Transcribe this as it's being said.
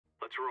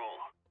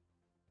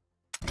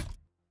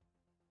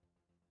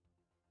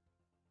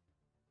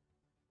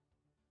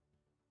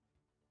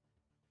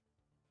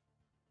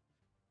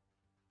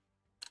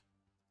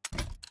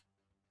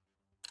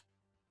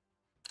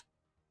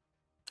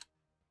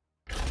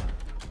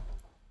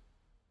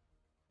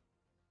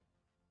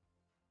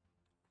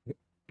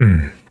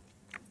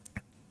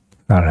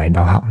Dạo này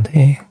đau họng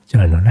thế,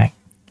 trời nó lạnh.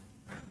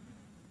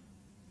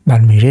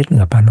 Ban Miret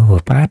gặp ban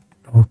Overpass,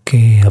 ok,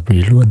 hợp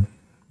lý luôn.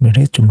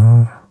 Miret chúng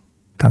nó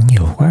tăng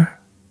nhiều quá.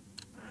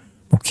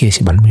 Một kia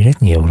sẽ bắn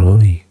Miret nhiều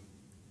rồi.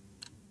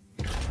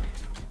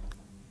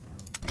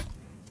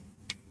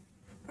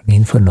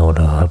 Infernal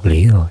là hợp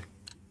lý rồi.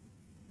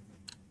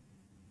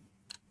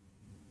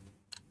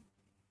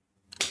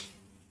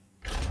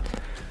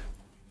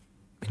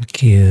 Bên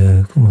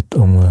kia có một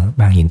ông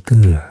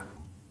 3.400 à.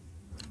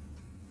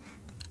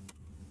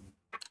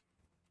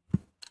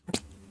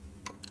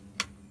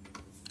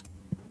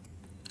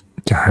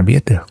 Chả ai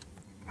biết được.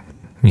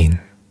 Nhìn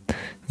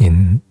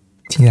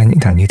chính ra những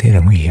thằng như thế là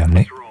nguy hiểm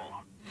đấy.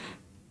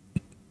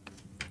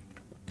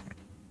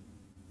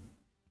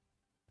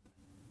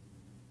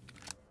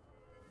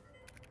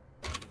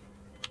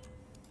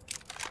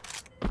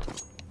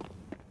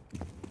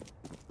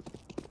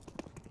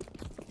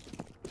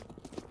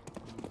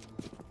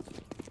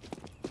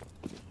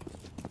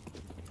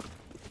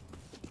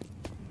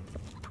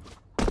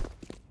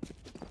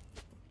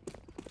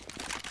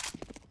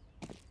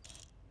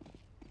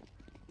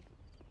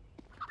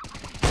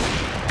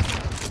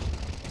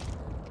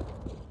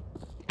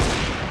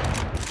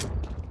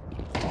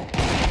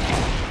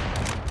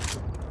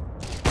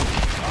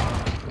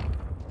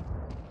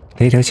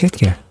 Thấy đứa chết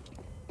kìa.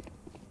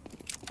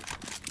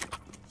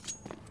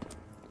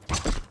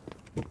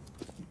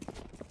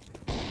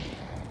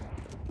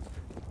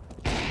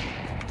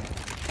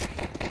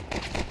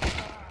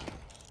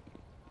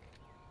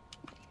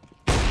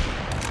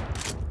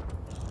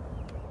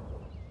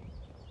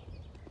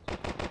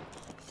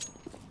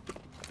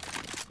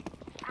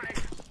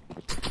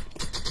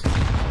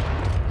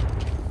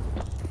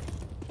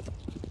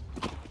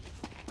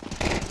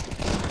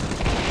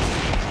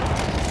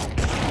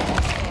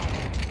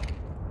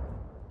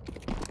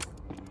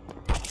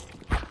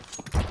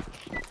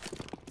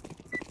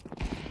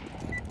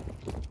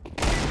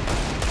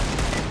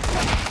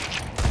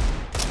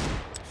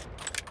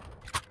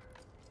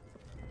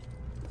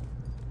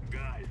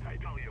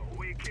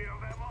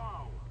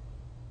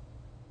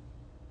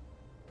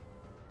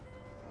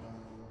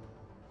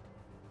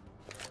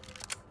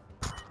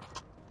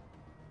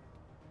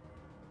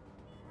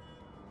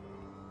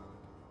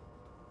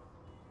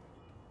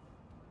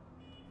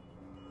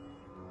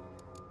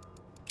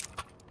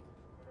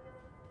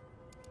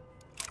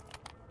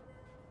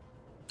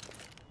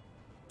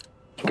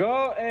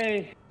 Go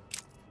A.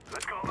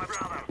 Let's go, my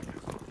brother.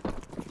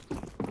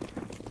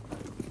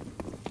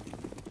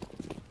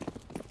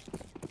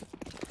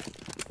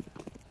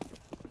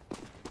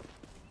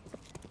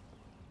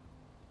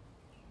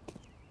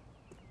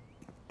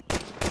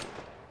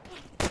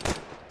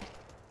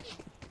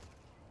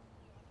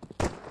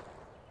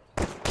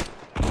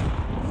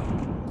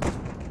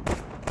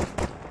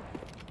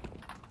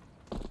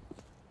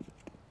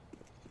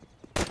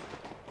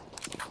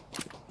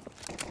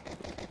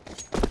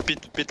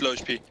 Pit low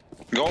HP.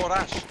 Go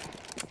rush.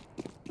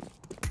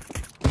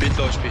 Pit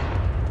low HP.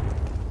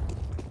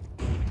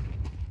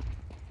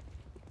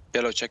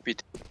 Yellow check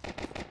pit.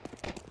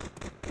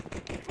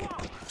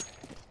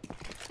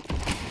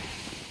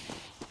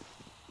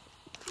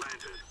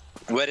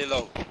 Very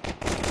low.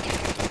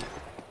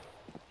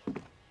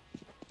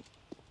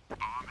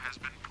 Bomb has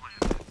been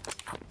planted.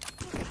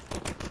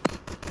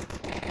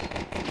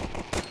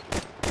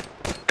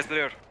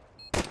 Clear.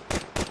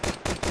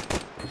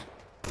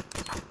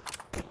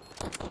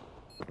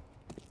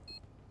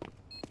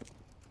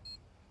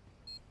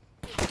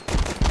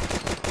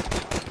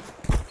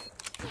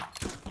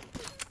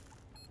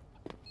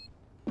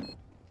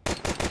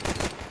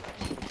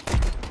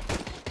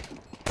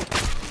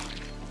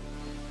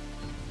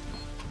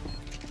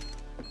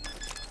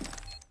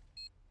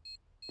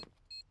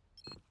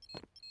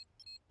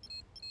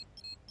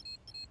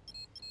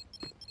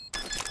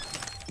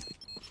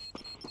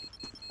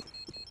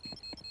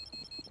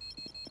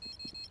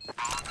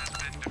 Bomb has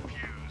been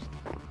defused.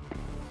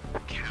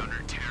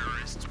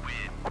 Counter-terrorists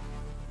win.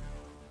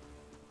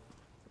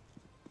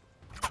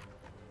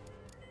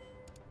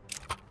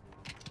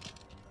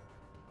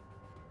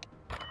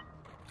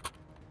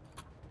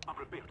 I'm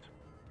rebuilt.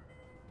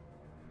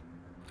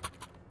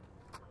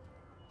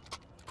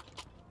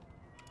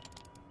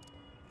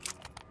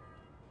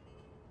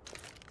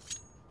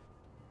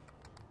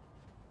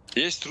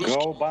 Есть русский.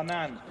 Go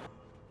banan.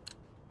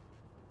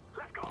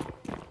 Let's go.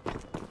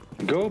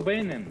 Go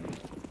banan.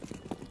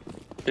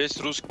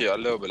 Есть русский,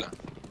 алло, бля.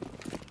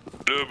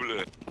 Алло,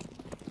 бля.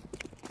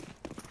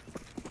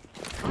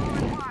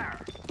 Fire.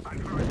 I'm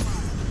throwing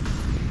fire.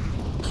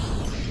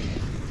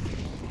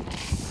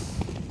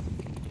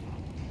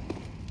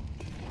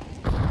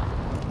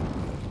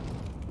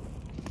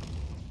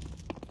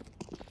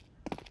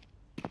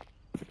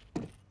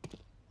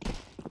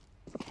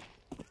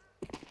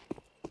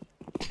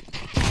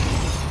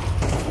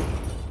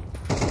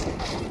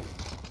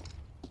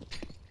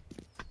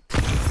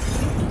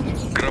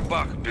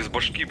 Без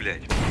башки,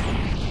 блядь.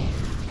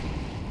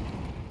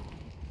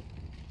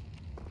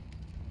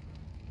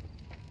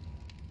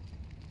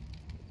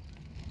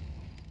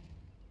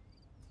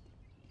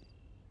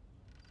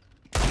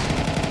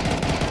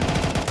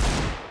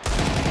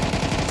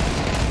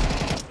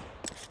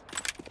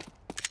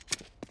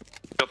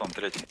 Что там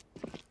третий?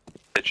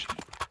 Вечно.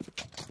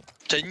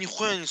 Да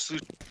нихуя не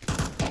слышу.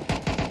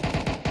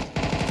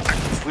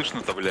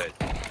 Слышно-то, блядь.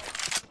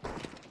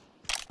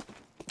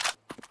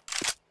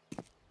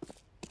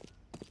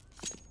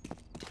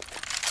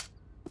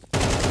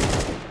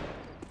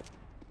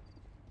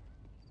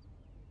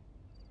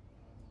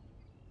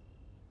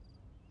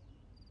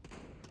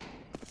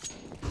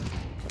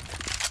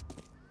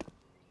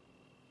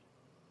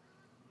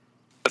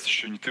 Сейчас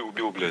еще не ты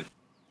убил, блядь.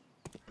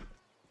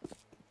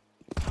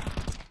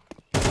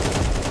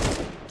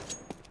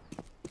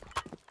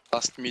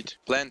 Last mid.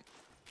 Plant.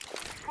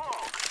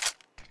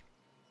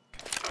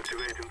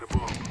 Activating the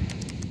bomb.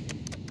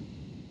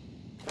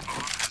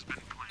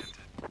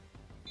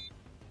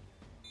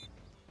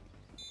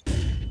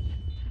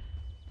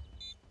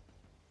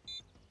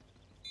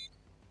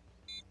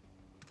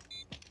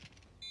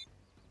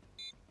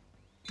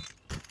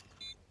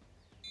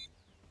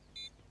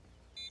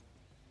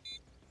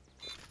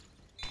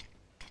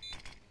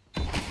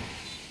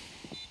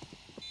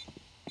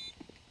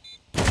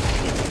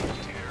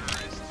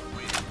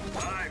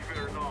 I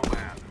fear no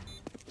man.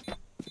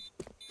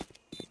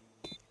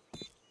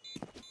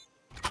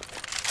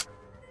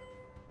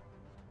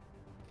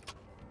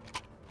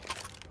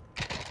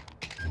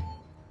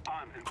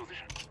 I'm in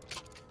position.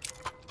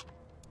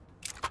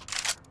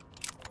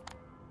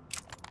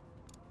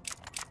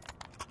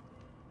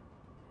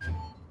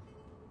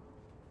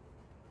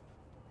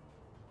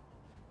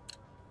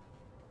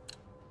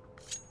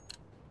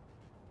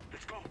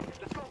 Let's go.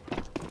 Let's go.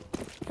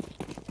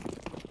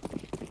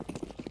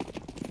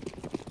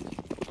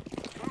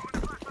 Throwing the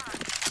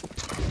flashbang.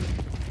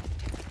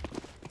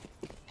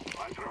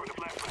 I'm throwing the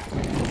flashbang.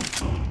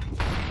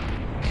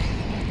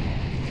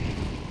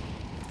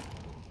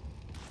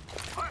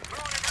 I'm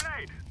throwing a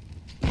grenade.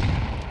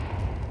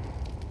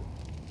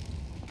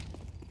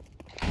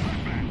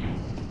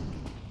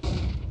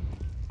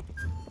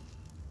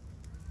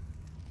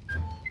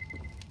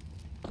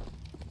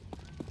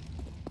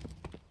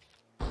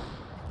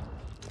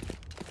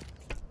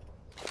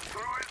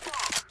 Throwing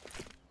smoke.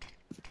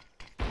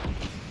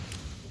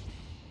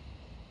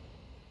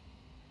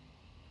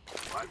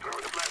 I'm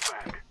throwing a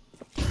flashbang.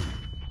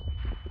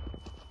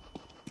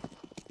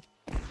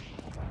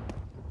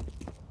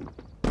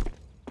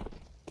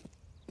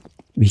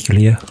 Be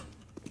clear.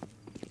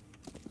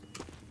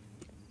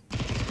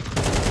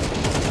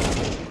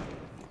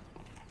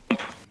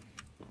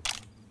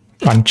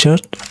 One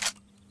shot.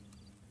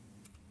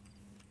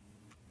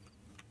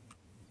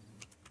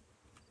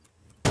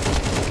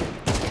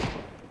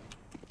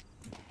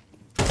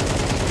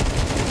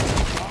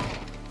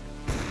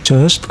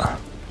 Just.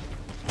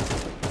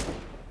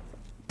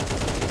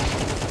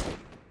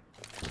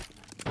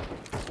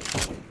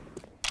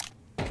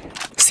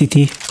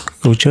 City.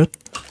 Go shot.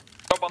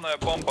 Ебаная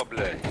бомба,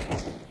 блядь.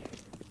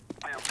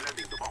 I am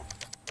planting the bomb.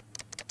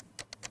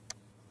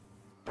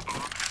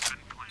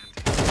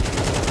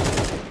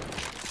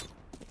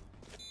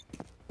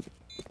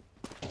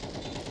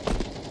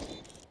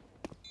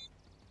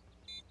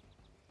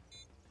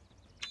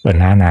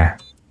 Banana.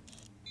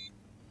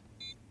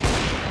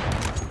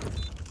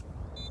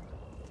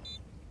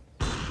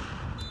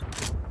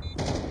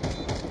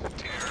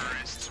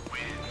 Terrorists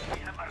win. We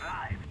have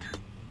arrived.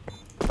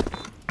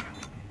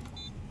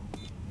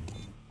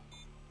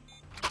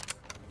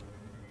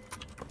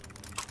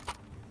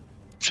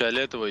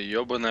 Фиолетовая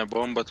ебаная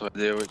бомба, твоя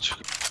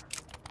девочка.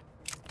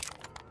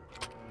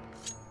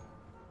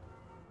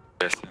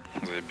 Если,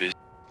 заебись.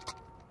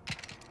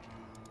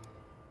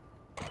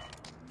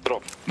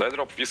 Дроп. Дай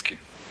дроп виски.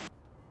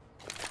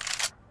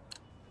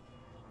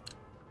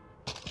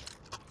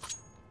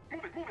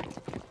 Move it, move it.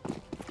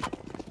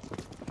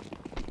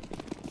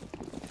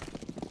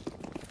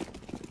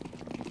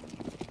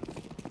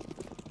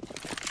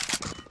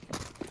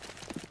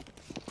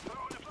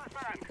 Throwing a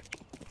flashbang.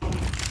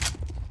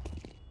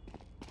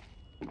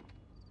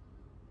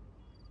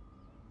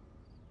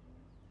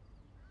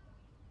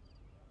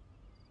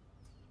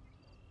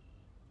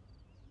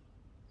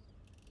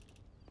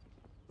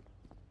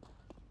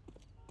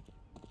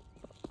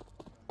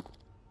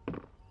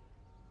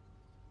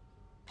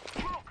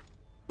 Smoke.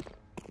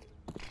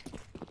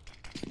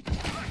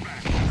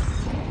 Flashbang.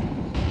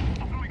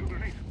 I'm throwing a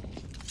grenade.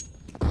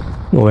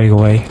 Go away, go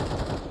away.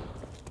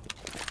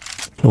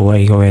 Go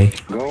away, go away.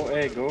 Go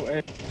A, go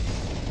A.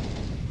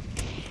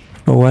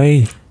 Go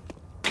away.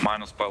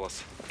 Minus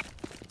palace.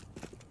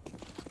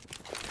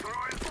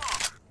 Throwing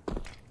smoke.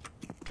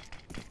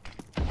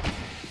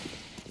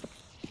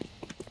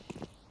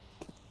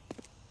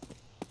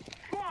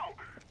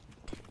 Smoke.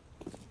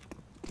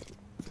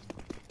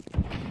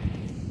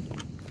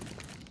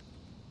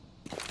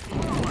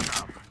 Well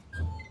enough.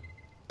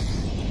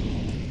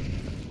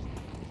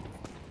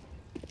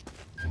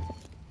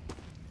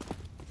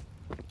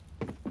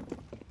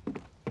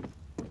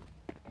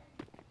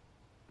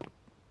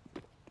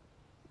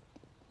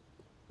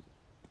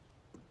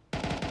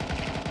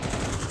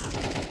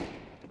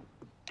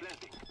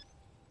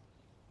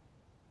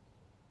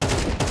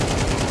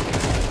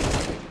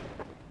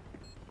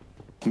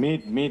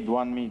 Mid,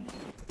 one mid.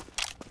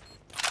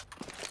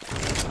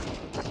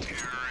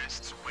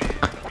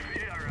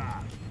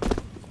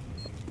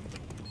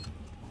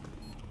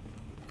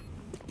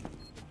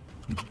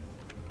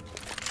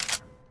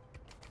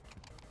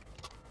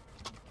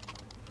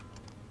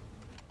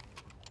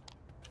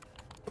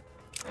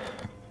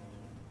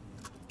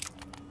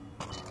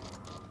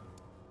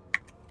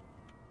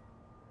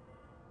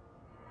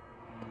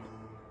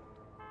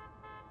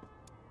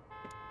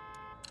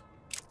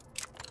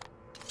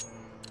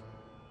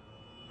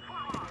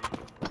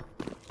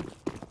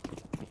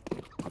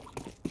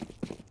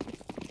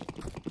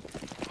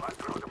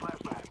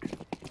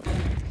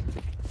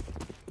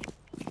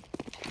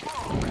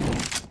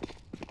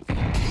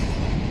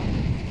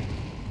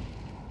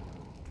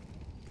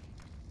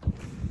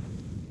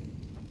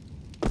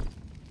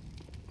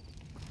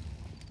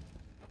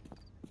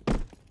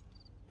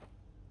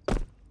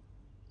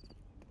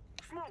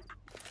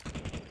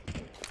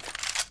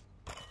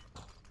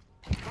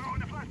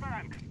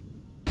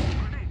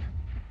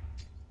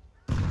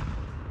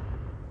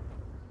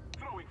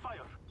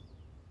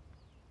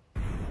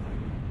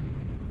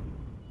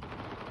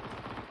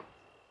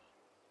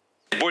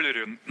 В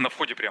бойлере на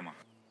входе прямо.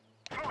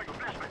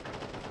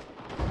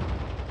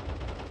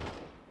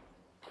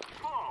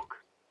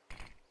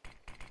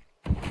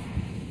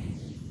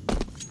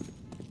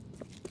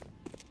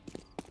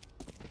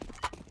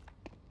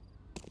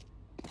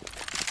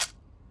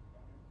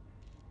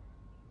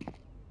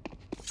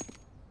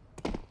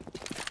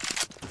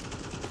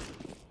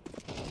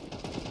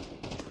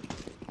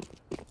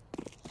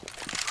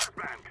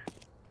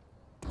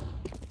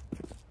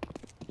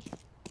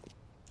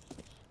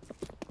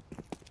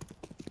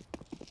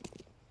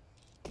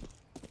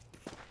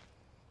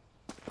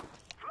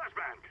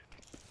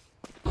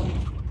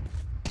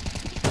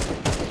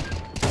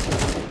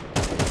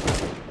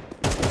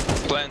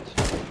 Plant.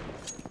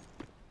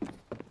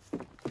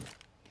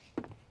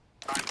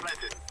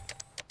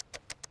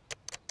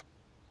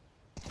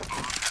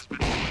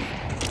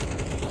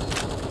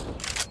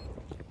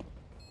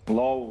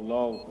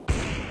 Low.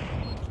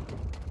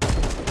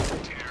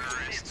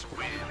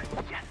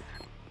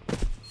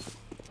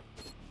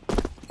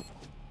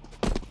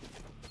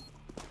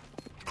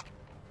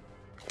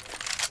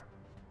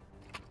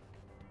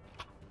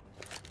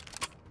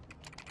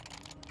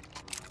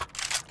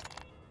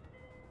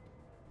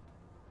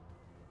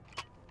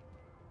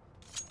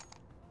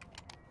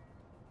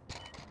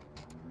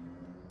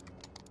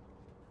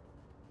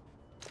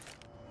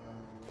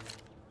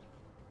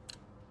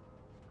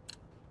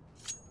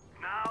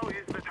 Now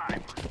is the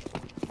time.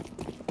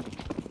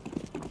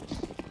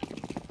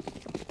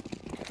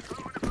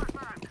 Throw in the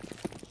flashbang.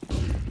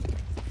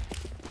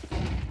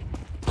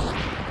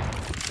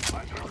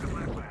 I throw the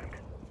flashbang.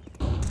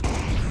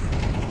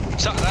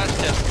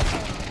 Rashter.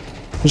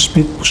 Push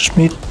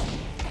mid.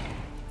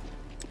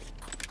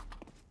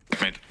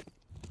 Mid.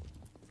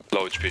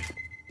 Low HP.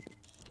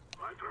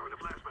 I throw the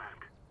flashbang.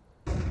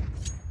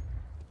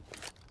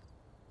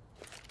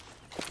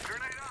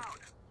 Grenade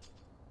out.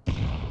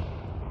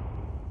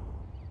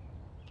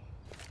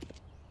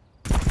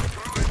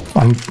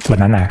 One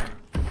banana.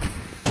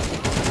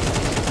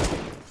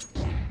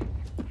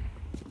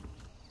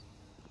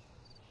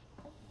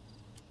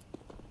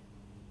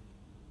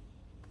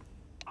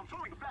 I'm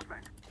throwing a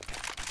flashbang.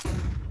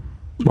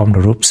 Bomb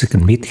drop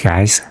second mid,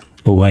 guys.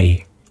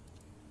 Away.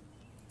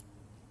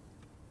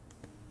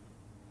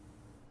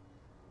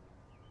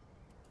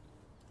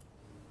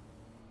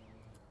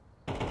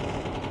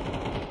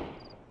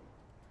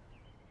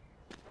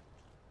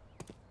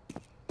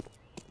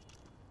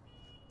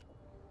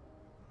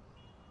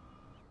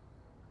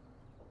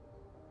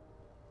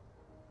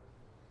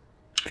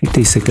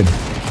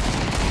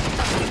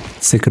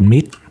 Second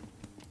mid.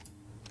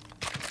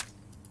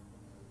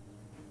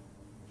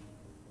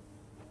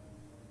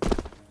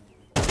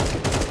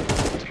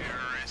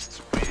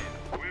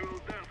 We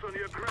will dance on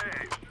your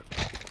grave.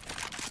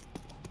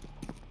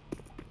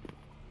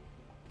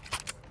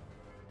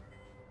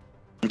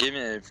 Give me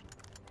a...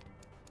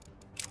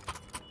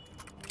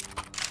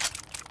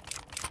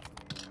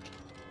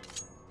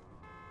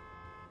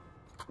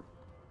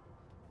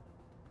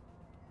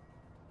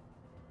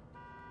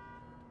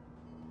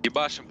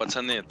 Ебашим,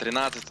 пацаны,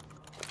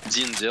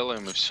 13-1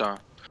 делаем и все.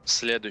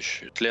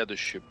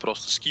 Следующий.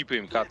 Просто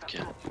скипаем катки.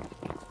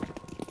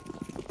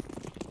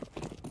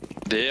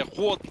 Да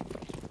ход.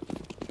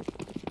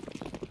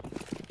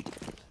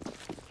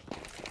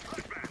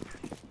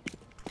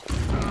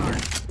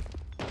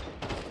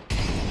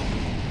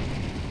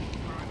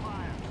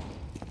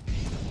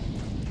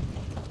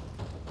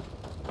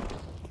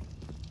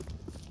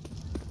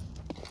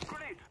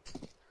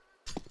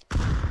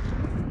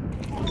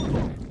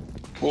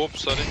 Оп,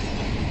 сори.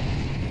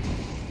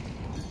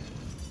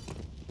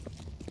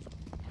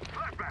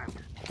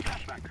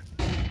 Flashbang.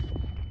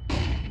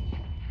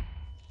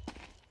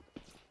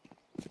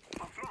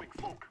 I'm throwing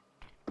smoke.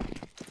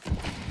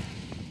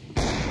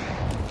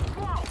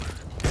 Wow.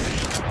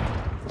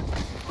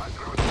 I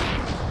throw it.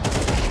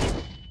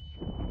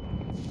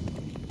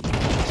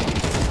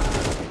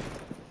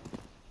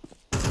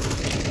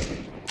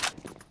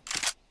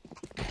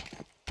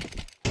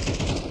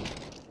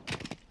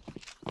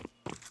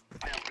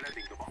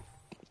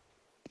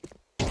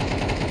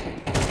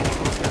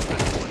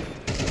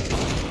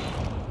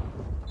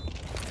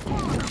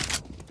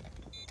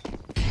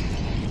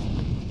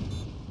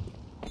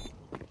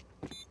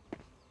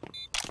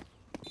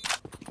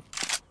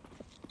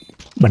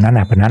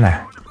 Banana,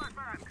 banana.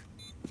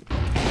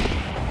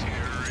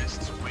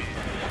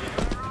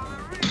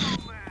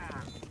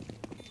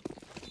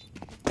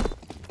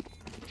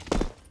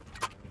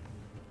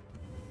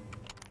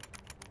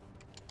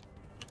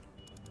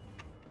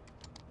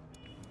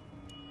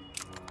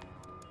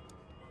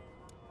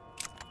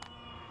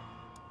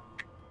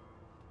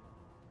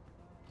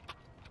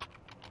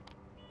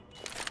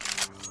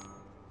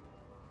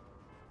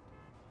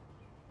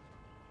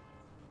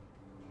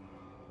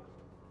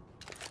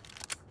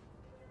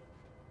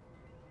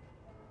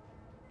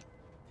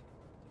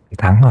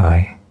 Thắng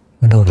rồi,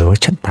 đâu phải có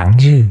trận thắng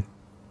chứ.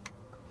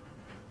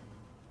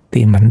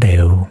 Team bắn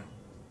đều,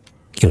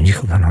 kiểu như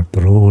không thằng nào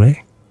pro đấy.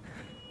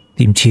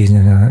 Team chia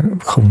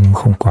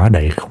không quá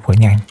đẩy, không quá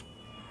nhanh.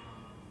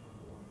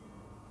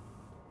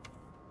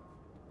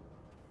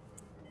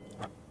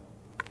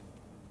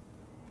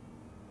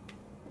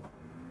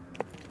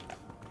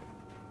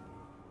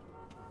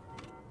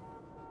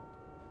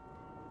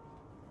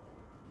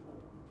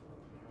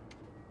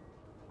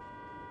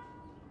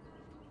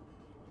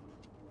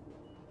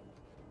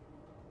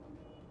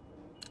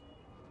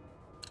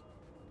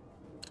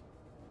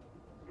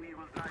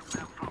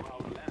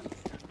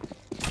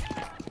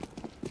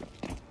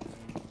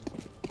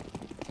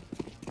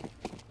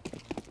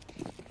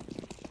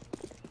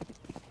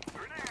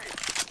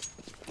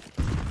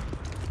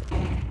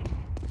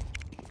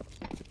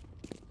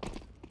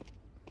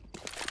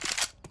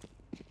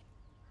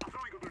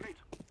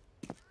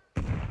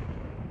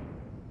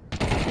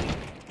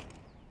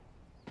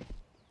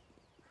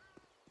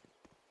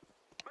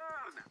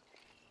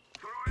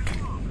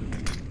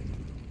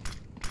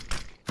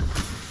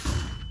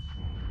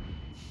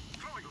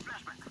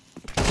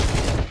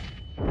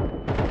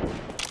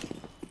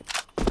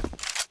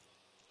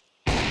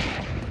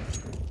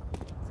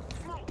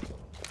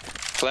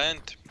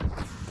 Plant.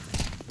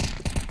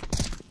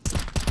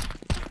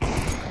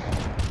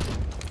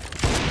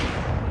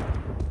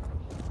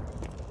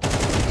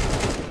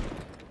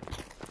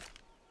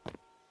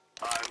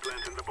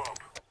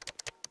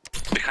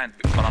 Behind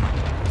banana.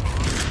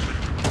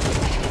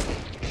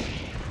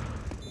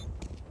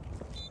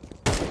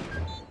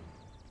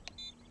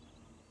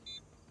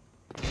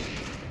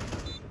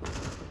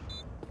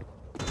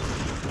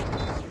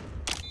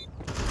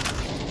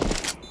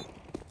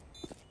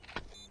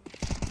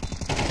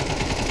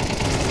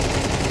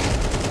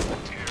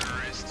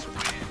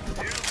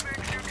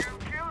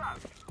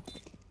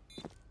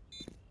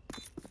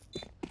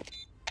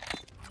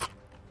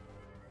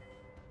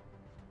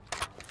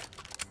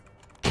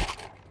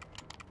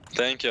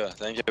 Thank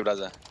you,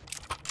 brother.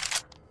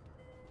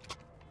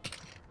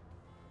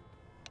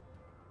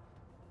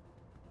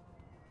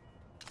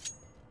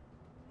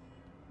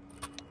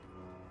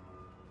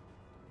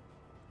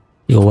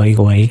 Go away,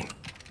 go away.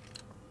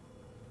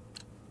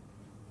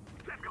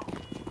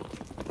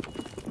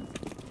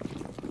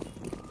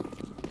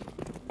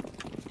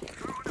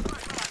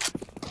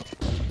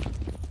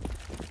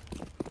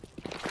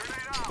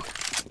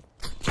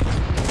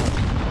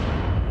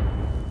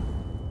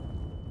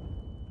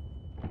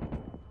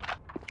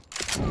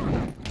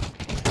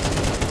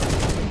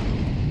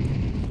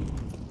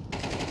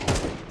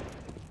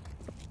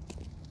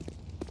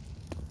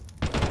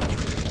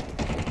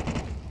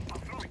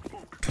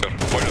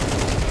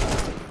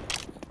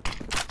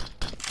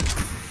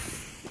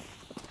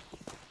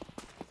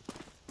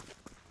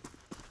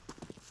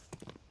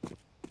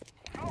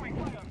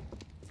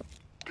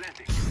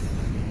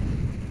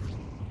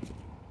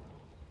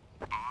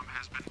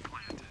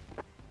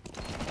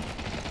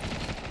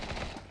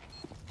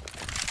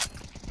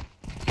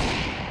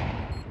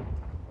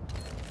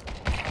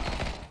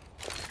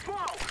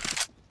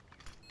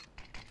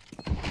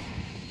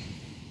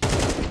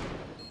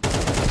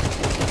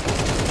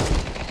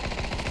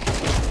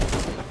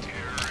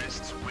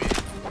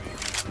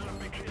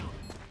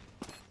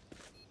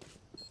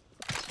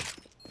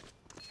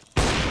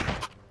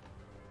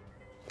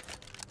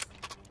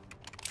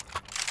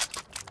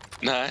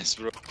 Nice,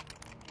 bro.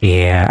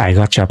 Yeah, I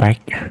got your back.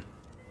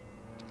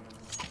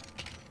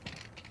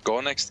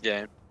 Go next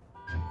game.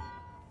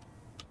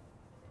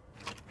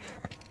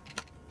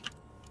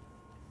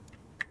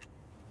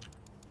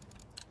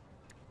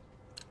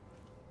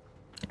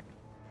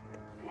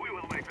 We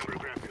will make them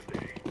regret this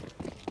day.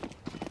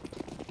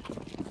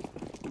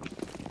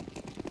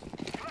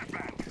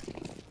 Flashbang.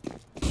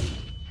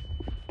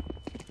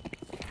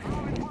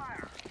 Throwing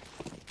fire.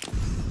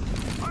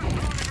 I'm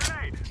throwing a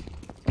grenade.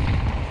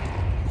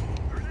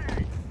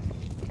 Grenade.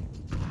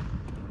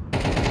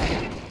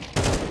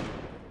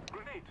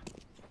 Grenade.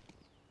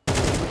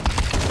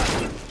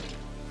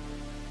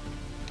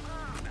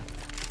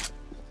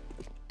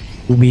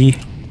 Ruby.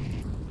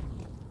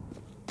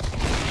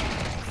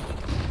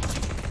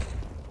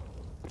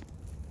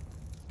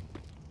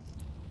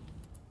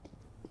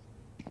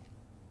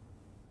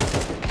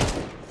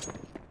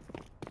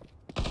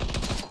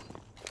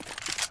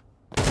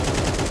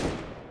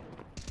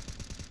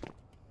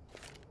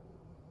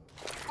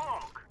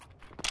 Smoke.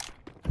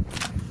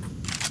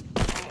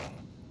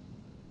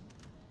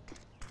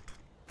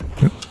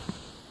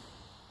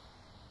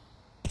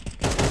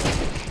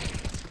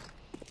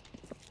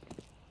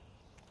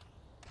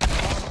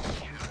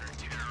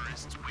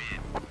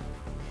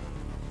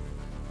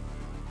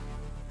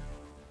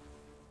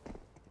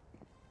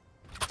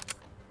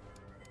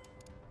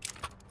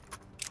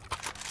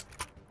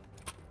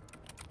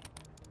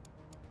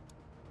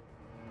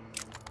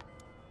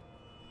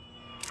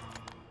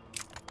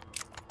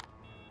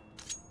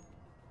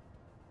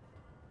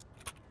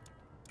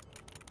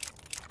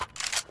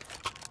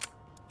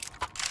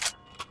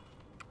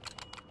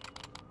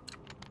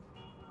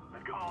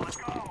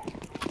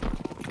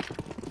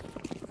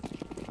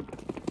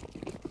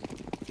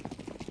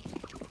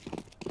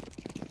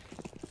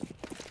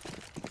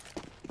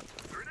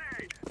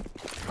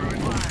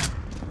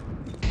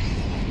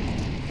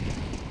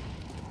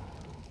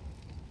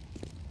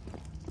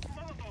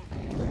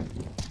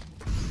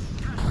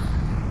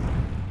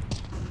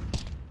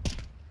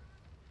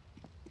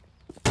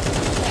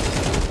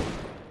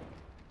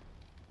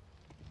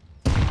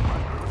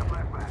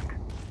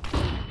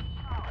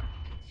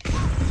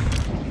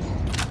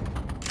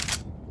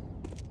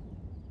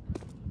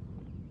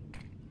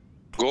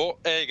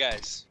 Hey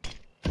guys.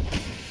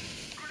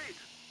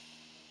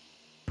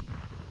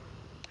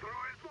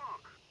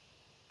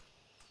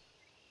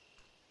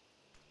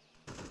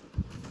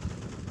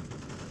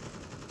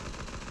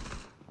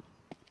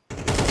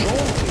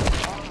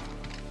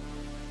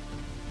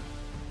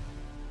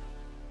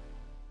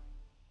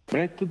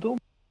 Блять, ты дом?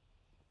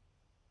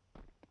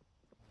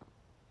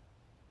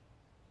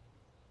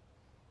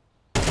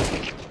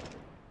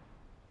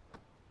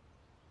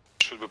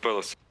 Should be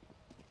palace.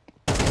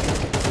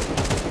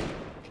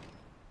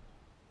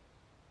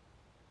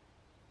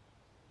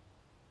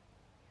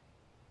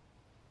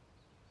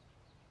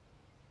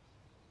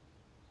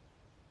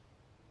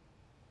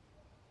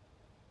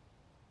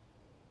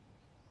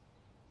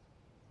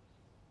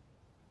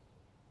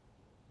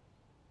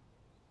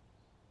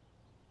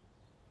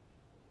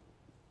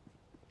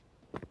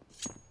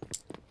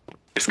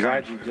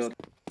 Сзади идет.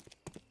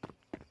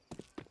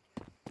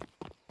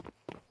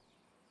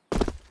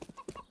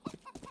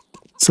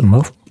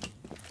 Smoke.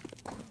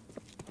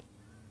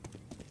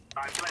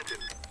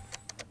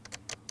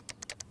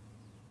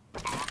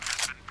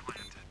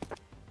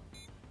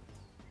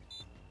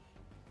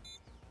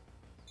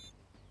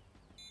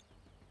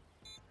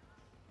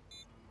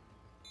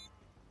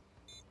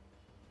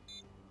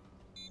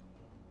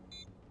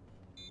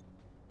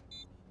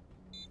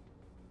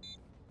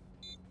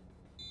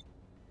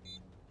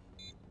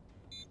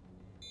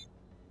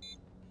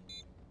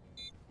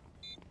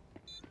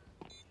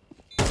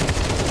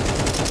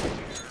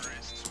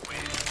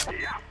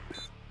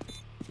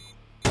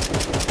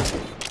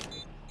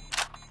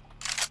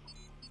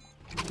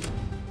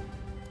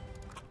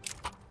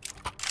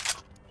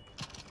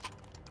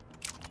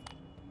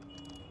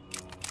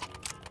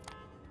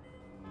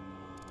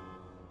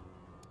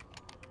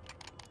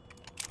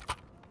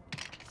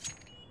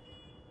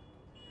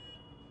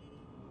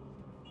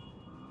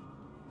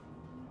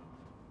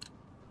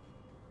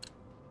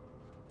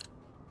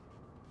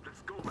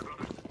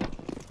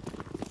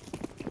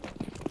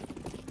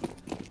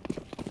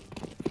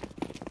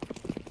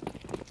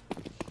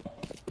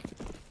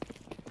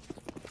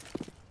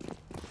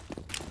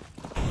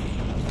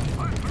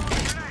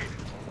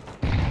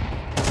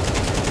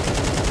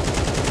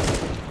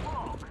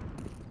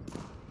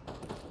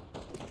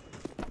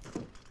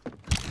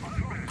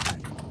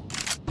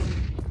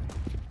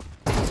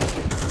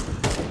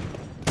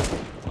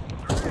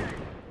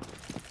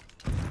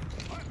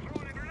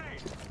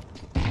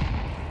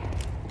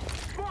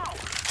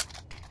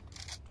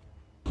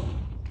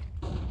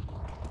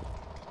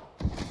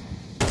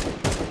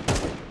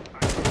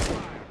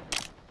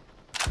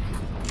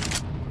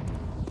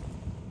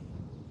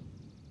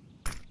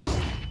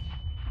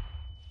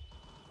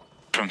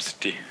 From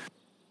city.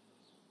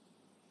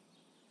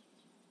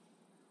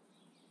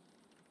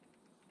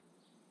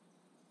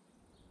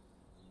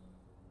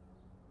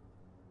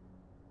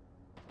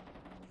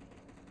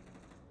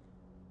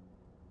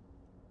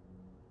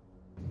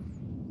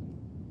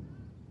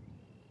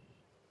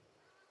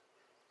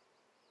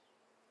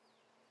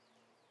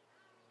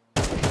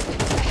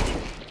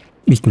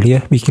 Be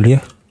clear, be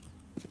clear.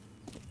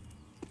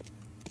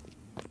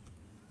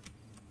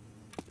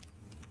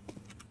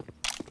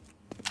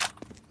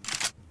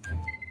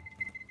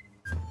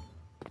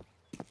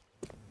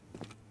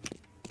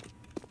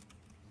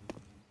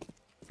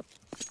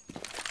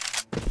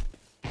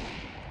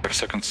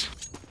 Seconds.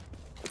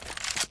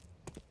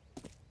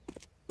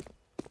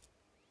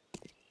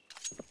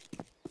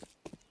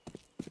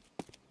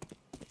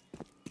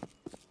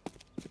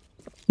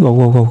 Go,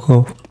 go, go,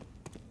 go.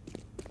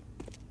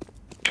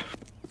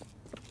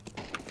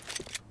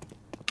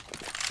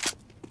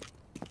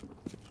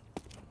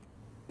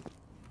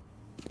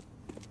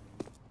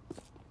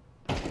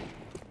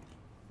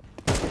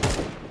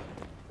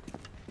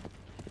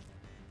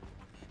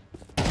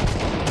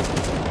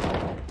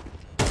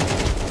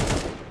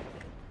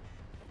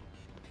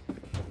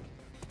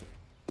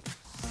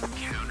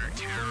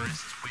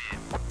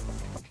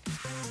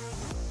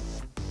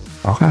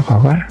 Khó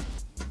quá.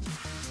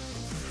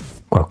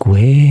 Quả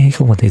cuối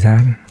không còn thời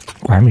gian.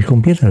 Quả mình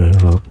không biết ở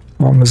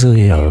bom nó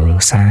rơi ở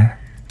xa.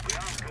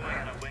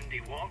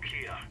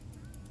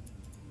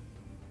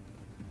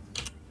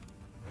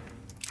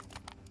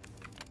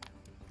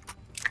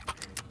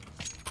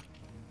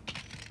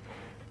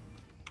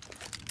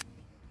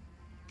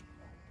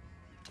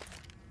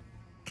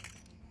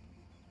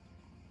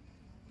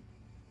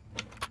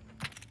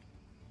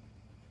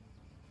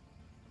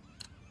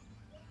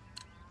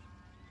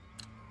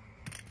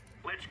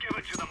 Let's give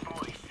it to them,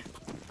 boys.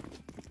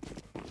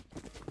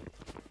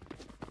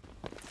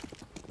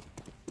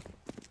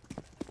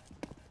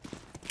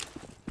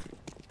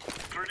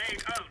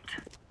 Grenade out.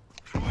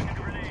 Throwing a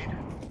grenade.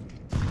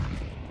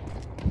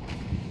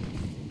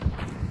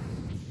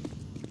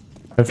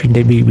 Ở phía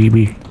đây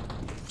bị.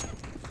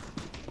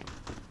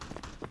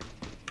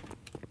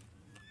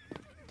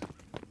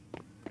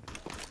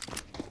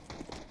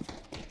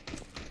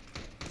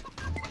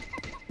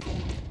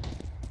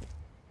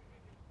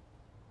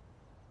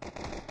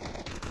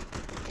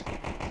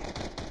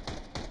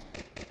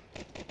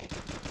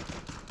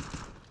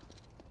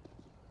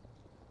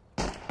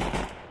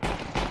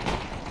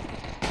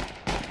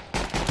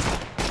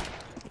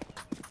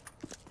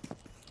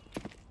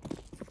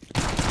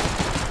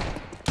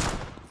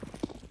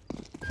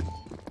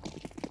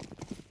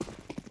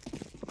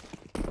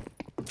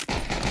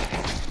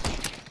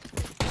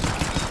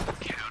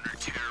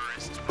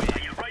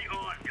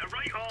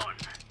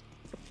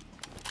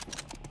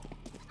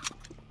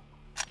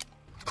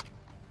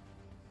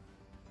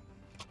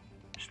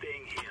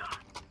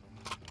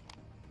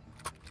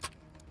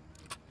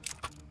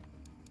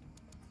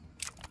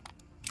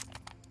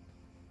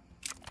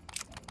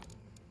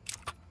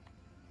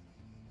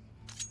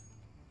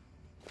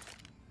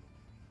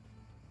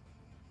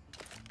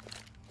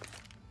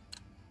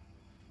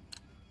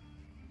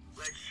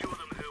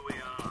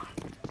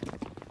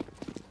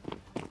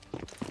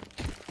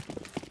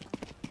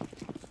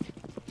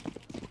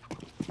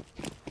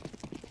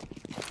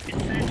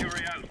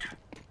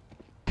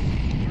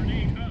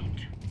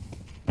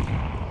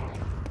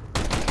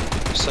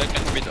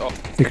 Second mid off.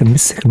 Second mid,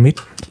 second mid.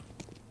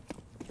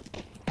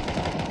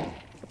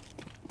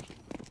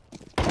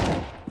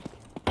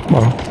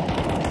 Bomb.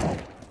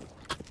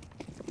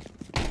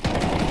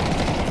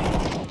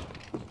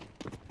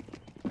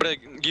 Bro,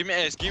 give me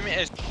ace, give me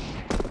ace.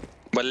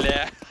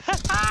 Бля.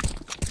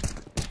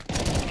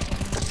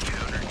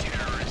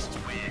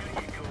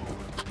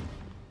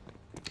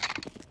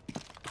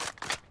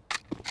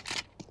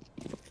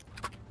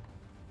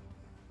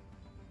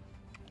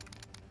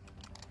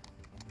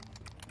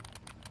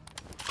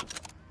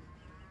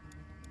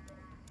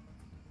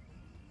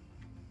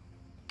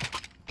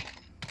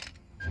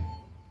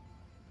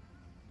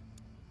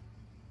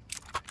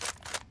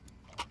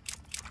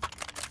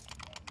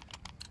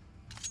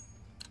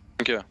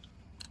 Thank you.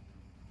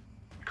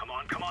 Come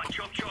on,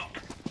 chop chop.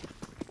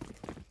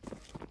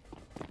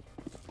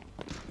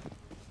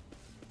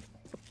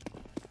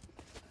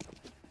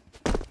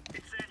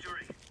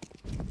 Incendiary.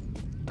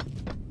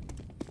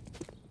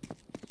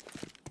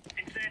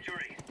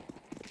 Incendiary.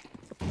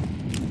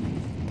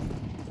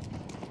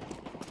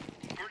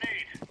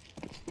 Grenade.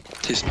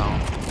 He's down.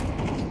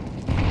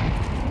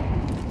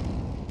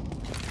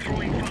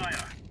 Throwing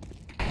fire.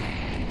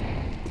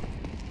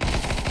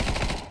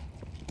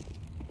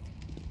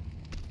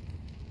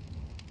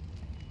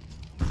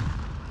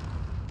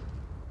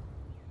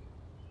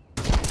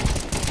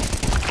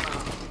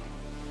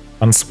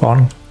 One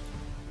spawn.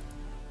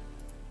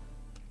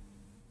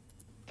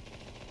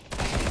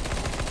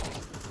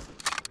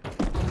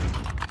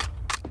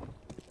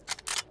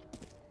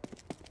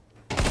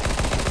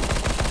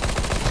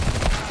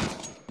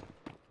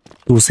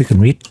 Two second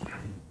mid.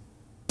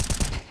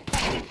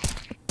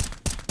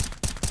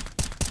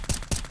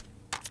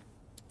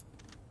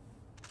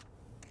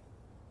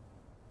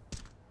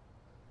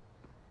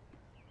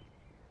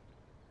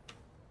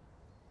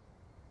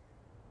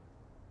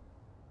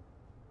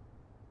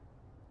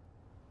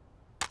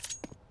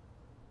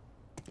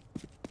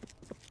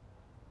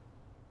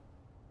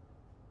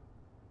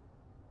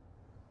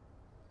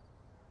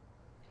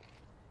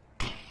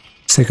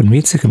 Second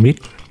mid, second mid.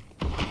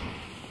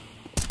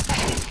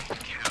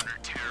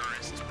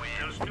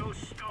 There's no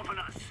stopping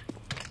us.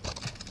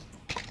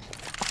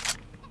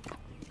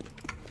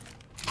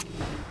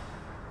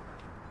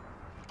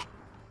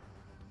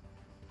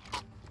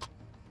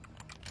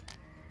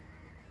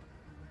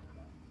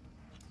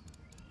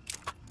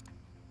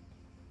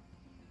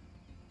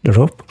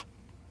 Drop.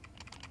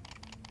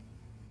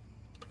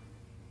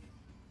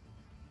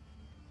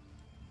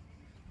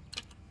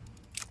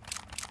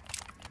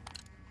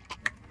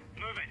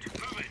 Move it,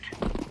 move it.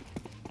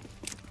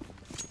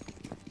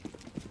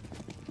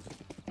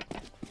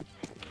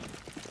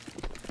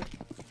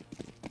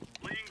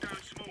 Laying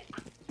down smoke.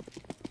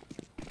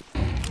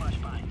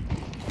 Flashbang.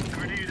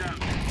 Grenade out.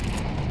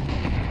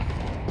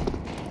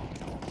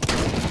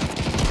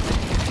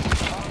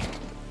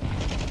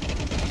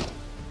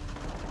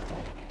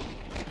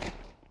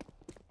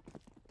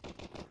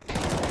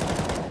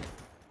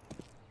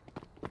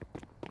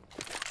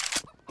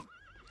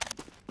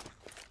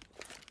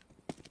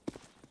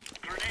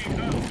 Grenade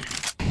out.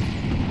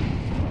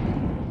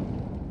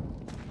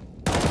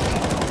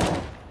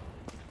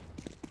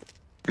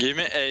 Give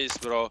me ace,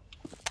 bro.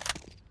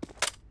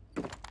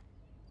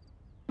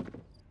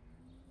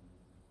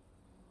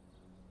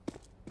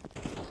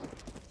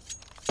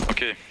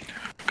 Okay,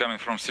 coming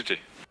from city.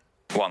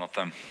 One of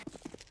them.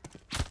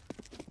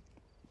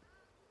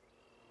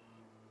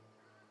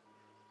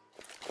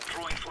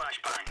 Throwing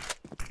flashbang.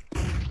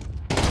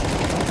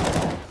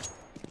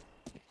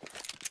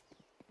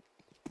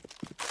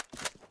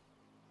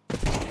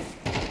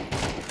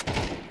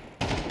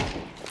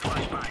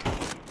 Flashbang.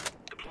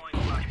 Deploying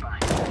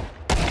flashbang.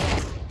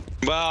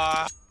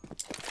 Bah.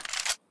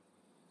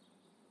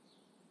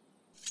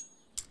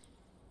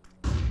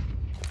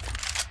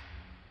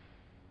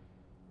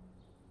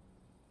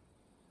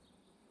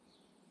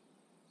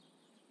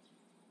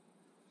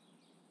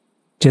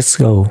 Just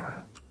go.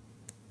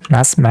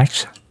 Last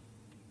match.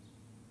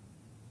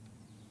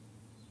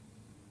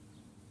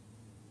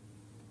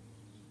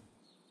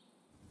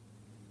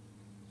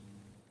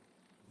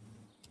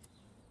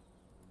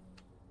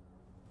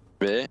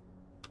 B.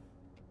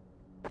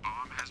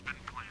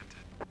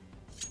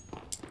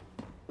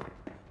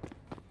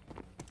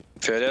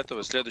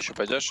 Фиолетовый, следующий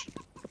пойдешь?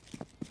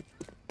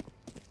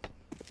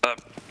 Да,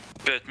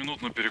 5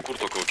 минут на перекур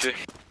только, окей?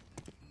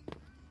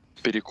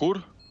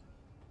 Перекур?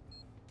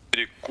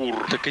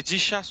 Перекур. Так иди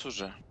сейчас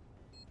уже.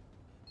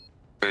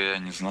 Я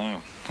не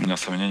знаю, у меня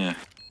сомнения.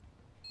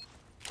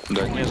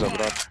 Да не,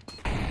 забрат.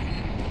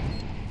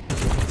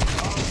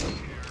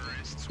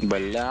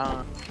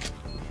 Бля.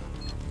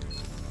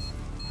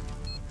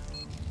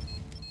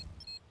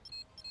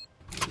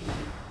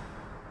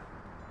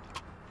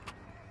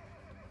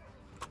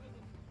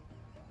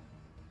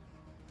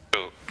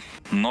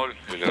 Ноль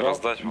или Да.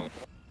 раздать могу?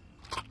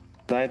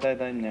 Дай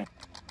мне.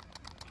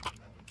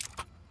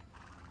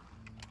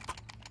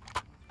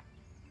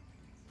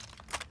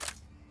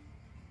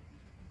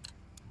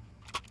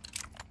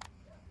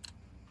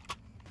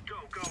 Go,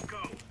 go,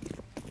 go.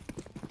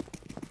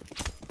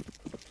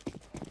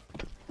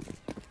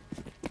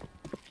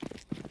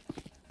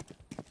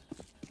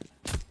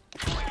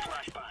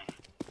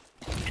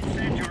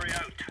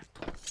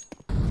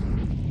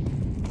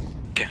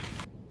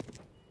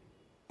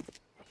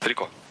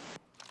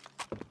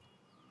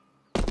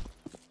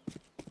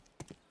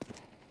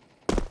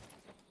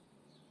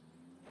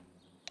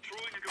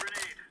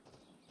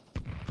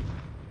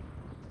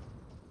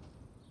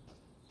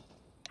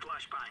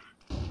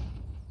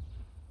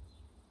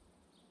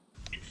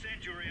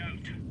 Incendiary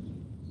out.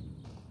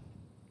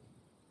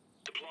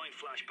 Deploying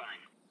flashbang.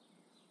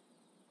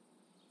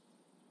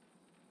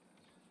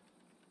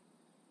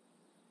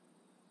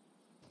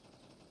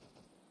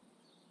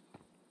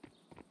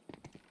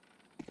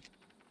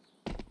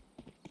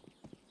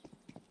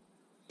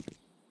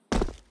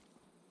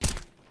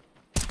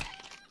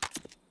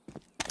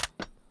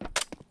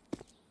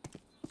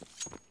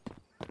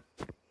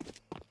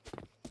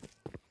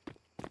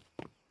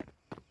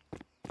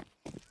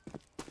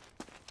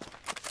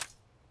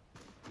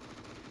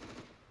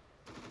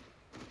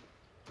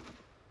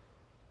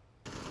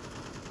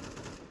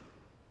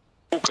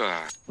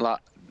 Сука! La,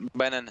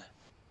 banana.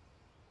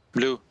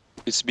 Blue,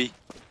 it's B.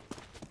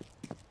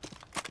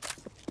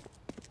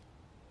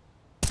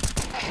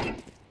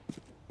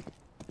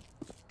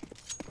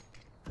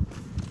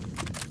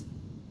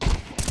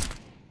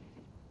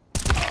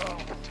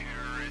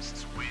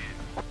 Terrorists win.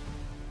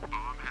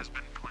 Bomb has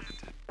been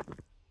planted.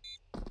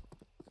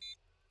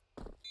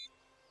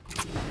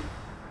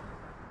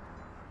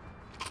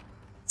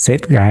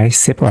 Xếp guys,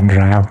 xếp on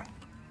round.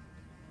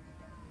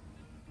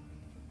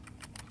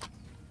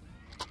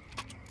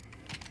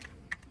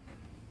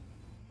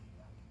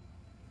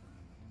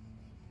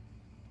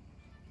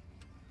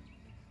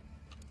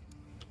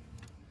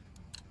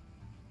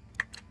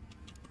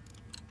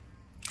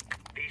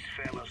 These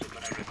fellas are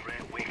gonna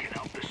regret waking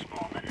up this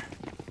morning.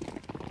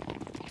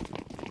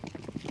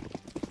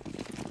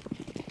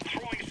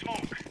 Throwing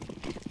smoke.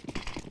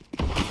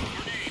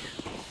 Grenade.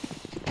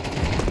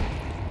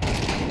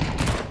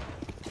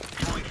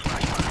 Throwing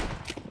flashbang.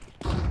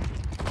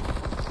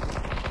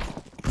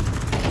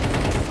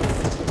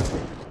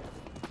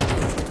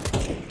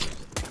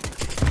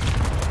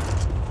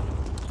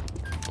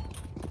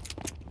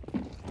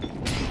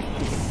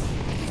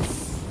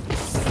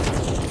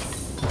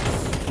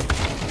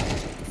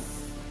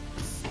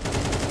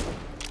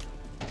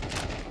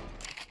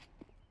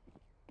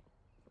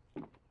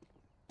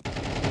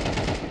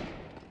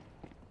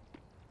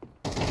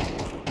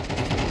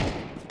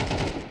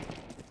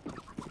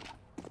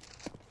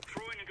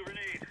 Throwing a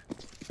grenade.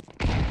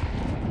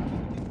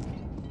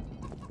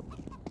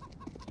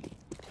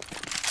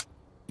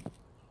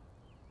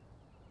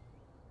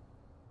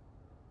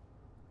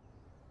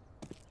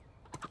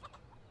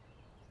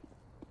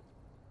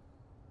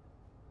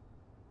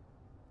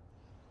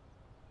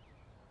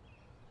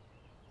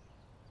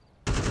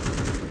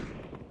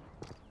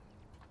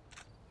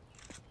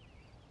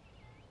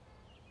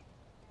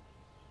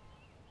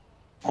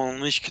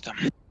 Olmuş ki tam.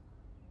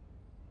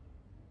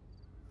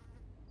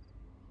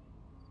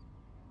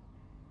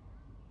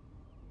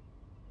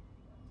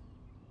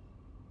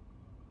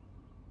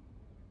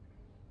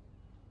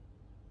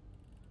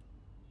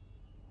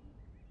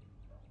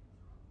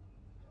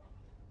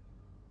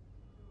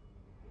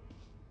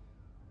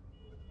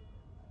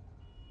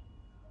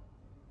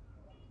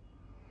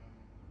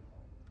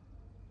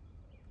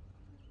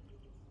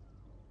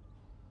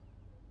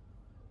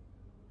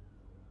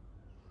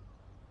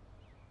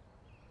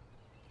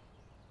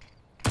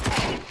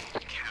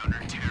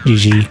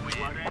 GG.